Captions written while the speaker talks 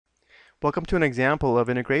Welcome to an example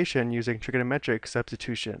of integration using trigonometric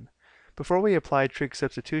substitution. Before we apply trig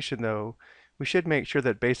substitution though, we should make sure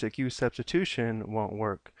that basic u substitution won't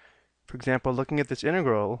work. For example, looking at this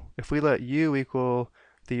integral, if we let u equal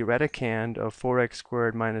the radicand of 4x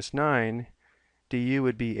squared minus 9, du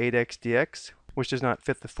would be 8x dx, which does not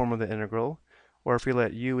fit the form of the integral. Or if we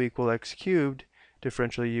let u equal x cubed,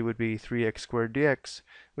 differential u would be 3x squared dx,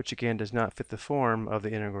 which again does not fit the form of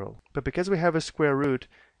the integral. But because we have a square root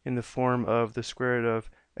in the form of the square root of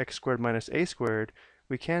x squared minus a squared,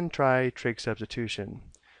 we can try trig substitution.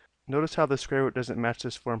 Notice how the square root doesn't match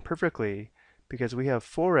this form perfectly because we have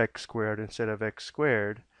 4x squared instead of x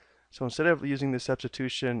squared. So instead of using the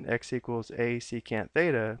substitution x equals a secant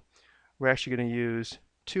theta, we're actually going to use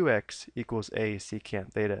 2x equals a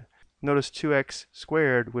secant theta. Notice 2x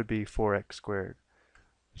squared would be 4x squared.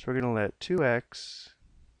 So we're going to let 2x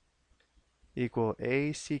equal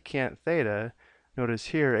a secant theta. Notice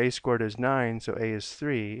here a squared is 9, so a is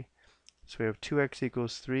 3. So we have 2x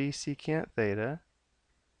equals 3 secant theta.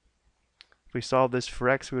 If we solve this for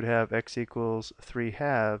x, we would have x equals 3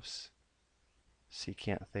 halves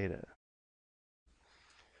secant theta.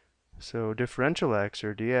 So differential x,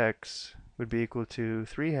 or dx, would be equal to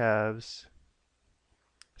 3 halves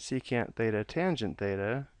secant theta tangent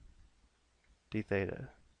theta d theta.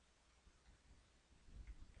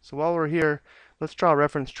 So while we're here, let's draw a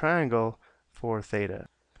reference triangle for theta.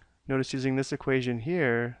 Notice using this equation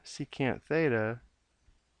here, secant theta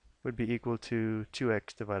would be equal to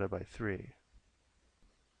 2x divided by 3.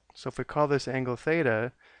 So if we call this angle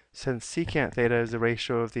theta, since secant theta is the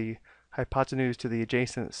ratio of the hypotenuse to the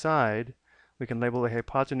adjacent side, we can label the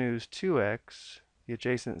hypotenuse 2x, the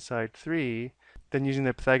adjacent side 3. Then using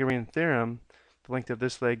the Pythagorean theorem, the length of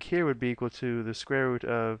this leg here would be equal to the square root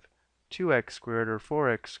of 2x squared, or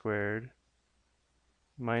 4x squared,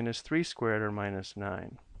 minus 3 squared, or minus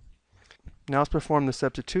 9. Now let's perform the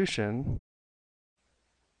substitution.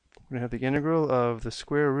 We're going to have the integral of the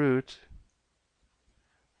square root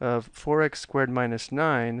of 4x squared minus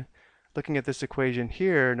 9. Looking at this equation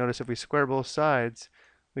here, notice if we square both sides,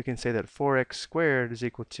 we can say that 4x squared is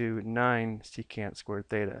equal to 9 secant squared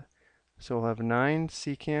theta. So we'll have 9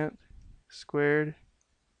 secant squared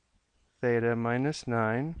theta minus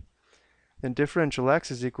 9. Then differential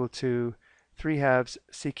x is equal to 3 halves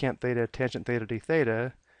secant theta tangent theta d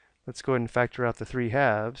theta. Let's go ahead and factor out the 3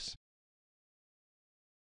 halves.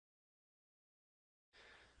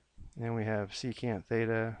 And we have secant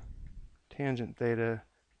theta tangent theta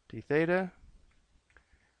d theta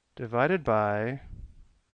divided by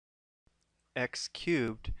x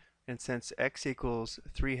cubed. And since x equals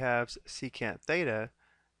 3 halves secant theta,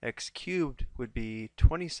 x cubed would be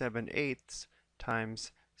 27/8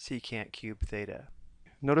 times secant cubed theta.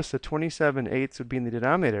 Notice the 27/8 would be in the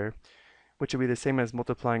denominator, which would be the same as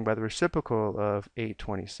multiplying by the reciprocal of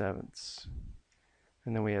 8/27.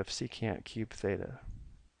 And then we have secant cubed theta.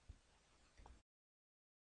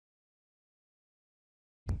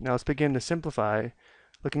 Now let's begin to simplify.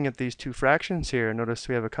 Looking at these two fractions here, notice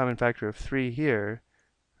we have a common factor of 3 here.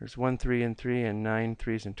 There's 1 3 and 3 and 9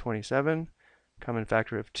 3s and 27. Common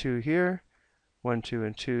factor of 2 here, 1 2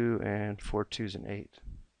 and 2 and 4 2s and 8.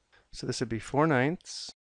 So this would be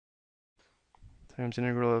 4/9 times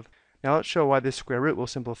integral of. Now let's show why this square root will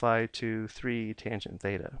simplify to 3 tangent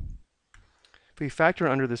theta. If we factor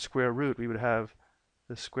under the square root, we would have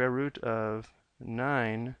the square root of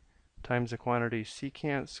 9 times the quantity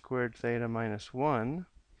secant squared theta minus 1.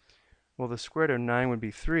 Well, the square root of 9 would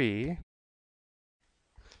be 3.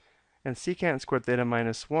 And secant squared theta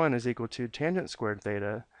minus 1 is equal to tangent squared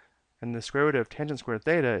theta. And the square root of tangent squared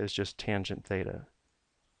theta is just tangent theta.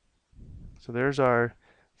 So there's our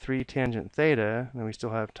 3 tangent theta. And then we still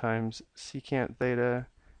have times secant theta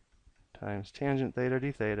times tangent theta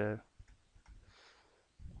d theta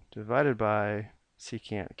divided by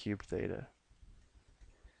secant cubed theta.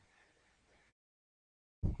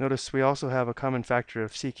 Notice we also have a common factor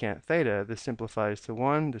of secant theta. This simplifies to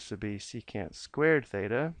 1. This would be secant squared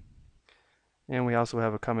theta. And we also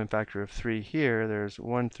have a common factor of 3 here. There's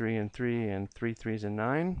 1 3 and 3 and 3 3s and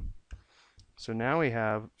 9. So now we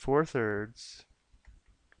have 4/3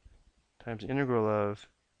 times integral of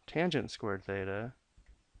tangent squared theta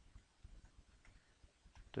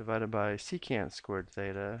divided by secant squared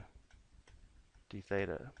theta d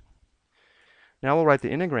theta. Now we'll write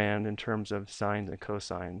the integrand in terms of sines and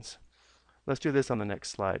cosines. Let's do this on the next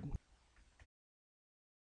slide.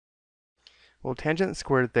 Well, tangent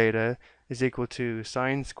squared theta is equal to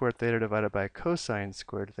sine squared theta divided by cosine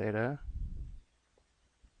squared theta.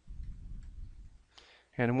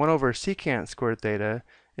 And 1 over secant squared theta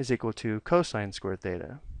is equal to cosine squared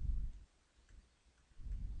theta.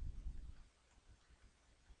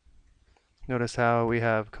 Notice how we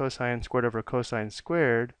have cosine squared over cosine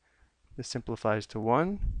squared. This simplifies to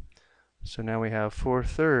 1. So now we have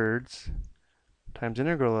 4/3 times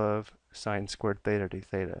integral of sine squared theta d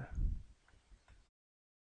theta.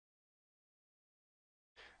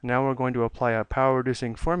 Now we're going to apply a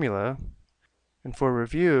power-reducing formula. And for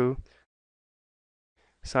review,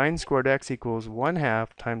 sine squared x equals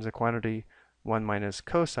 1/2 times the quantity 1 minus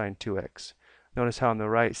cosine 2x. Notice how on the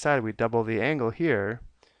right side we double the angle here.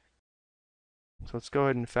 So let's go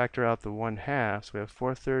ahead and factor out the 1/2. So we have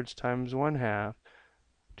 4/3 times 1/2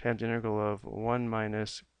 times integral of 1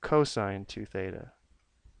 minus cosine 2 theta.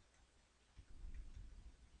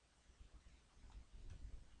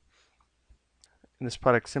 And this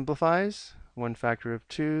product simplifies. 1 factor of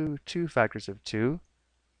 2, 2 factors of 2.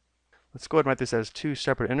 Let's go ahead and write this as two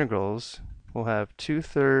separate integrals. We'll have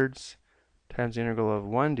 2/3 times the integral of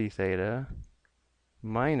 1 d theta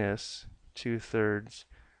minus 2/3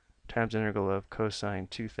 times the integral of cosine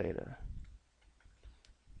 2 theta.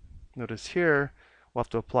 Notice here we'll have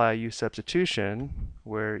to apply a u substitution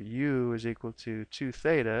where u is equal to 2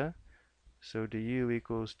 theta. So du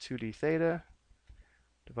equals 2d theta.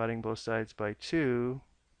 Dividing both sides by 2.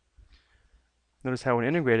 Notice how when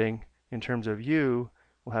integrating in terms of u,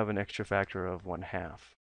 we'll have an extra factor of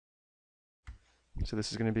 1/2. So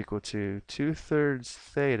this is going to be equal to 2/3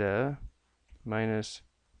 theta minus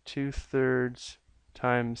 2/3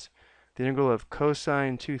 times the integral of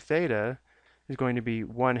cosine 2 theta is going to be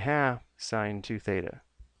 1/2 sine 2 theta.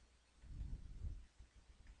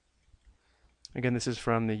 Again, this is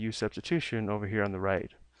from the u substitution over here on the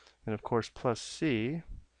right. And of course plus c.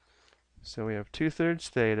 So we have 2/3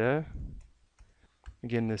 theta.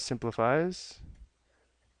 Again, this simplifies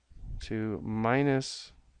to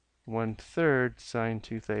minus 1/3 sine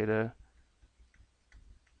 2 theta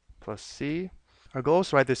plus c. Our goal is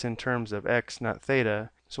to write this in terms of x, not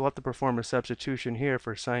theta, so we'll have to perform a substitution here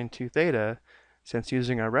for sine 2 theta, since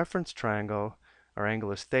using our reference triangle, our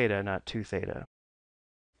angle is theta, not 2 theta.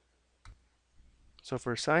 So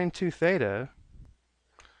for sine 2 theta,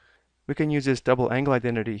 we can use this double angle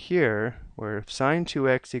identity here, where if sine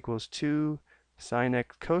 2x equals 2 sine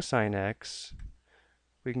x cosine x,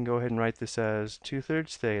 we can go ahead and write this as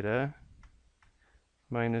 2/3 theta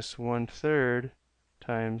minus 1/3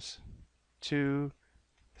 times 2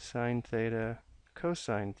 sine theta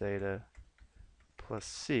cosine theta plus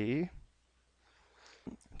c.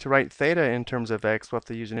 To write theta in terms of x, we'll have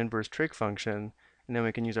to use an inverse trig function, and then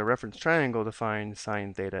we can use our reference triangle to find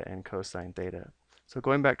sine theta and cosine theta. So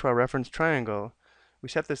going back to our reference triangle, we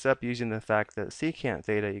set this up using the fact that secant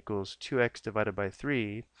theta equals 2x divided by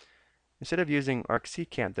 3. Instead of using arc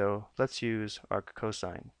secant though, let's use arc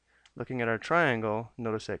cosine. Looking at our triangle,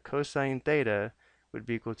 notice that cosine theta would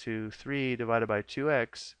be equal to 3 divided by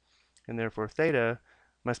 2x, and therefore theta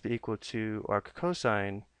must be equal to arc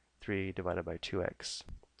cosine 3 divided by 2x.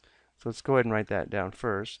 So let's go ahead and write that down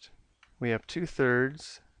first. We have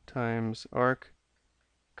 2/3 times arc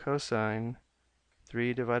cosine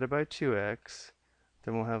 3 divided by 2x.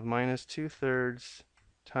 Then we'll have minus 2/3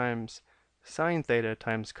 times sine theta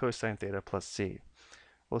times cosine theta plus c.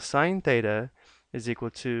 Well, sine theta is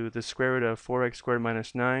equal to the square root of 4x squared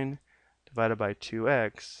minus 9 divided by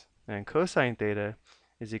 2x, and cosine theta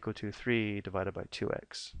is equal to 3 divided by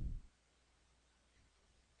 2x.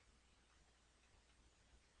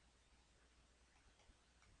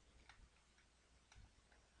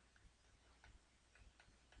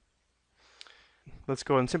 Let's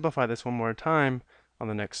go and simplify this one more time on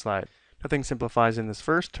the next slide. Nothing simplifies in this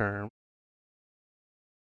first term.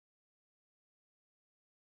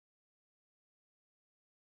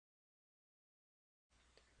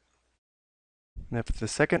 And if it's the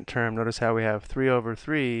second term, notice how we have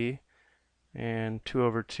 3/3 and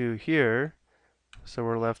 2/2 here. So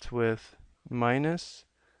we're left with minus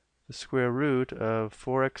the square root of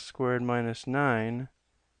 4x squared minus 9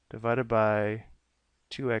 divided by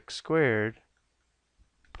 2x squared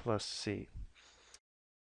plus c.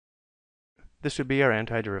 This would be our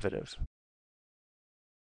antiderivative.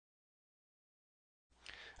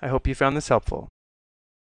 I hope you found this helpful.